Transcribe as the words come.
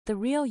The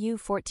Realyou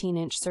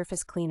 14-inch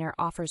surface cleaner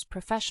offers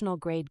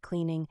professional-grade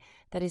cleaning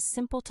that is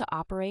simple to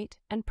operate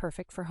and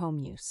perfect for home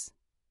use.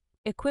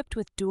 Equipped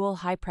with dual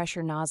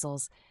high-pressure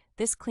nozzles,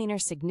 this cleaner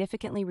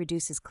significantly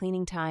reduces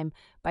cleaning time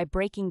by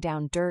breaking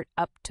down dirt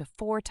up to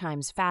 4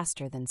 times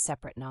faster than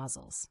separate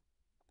nozzles.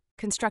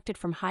 Constructed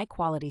from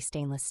high-quality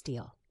stainless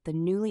steel, the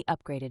newly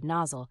upgraded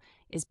nozzle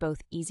is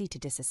both easy to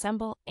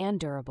disassemble and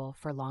durable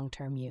for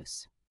long-term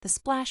use. The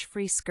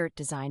splash-free skirt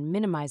design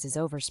minimizes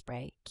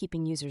overspray,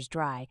 keeping users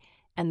dry,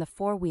 and the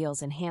 4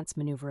 wheels enhance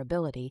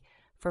maneuverability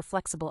for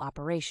flexible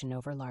operation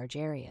over large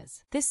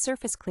areas. This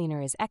surface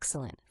cleaner is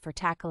excellent for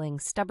tackling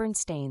stubborn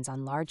stains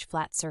on large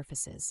flat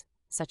surfaces,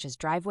 such as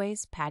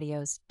driveways,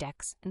 patios,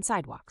 decks, and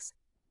sidewalks.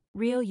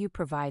 Realyou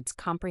provides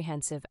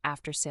comprehensive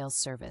after-sales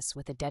service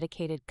with a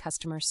dedicated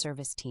customer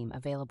service team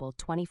available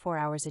 24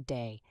 hours a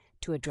day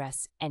to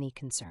address any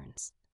concerns.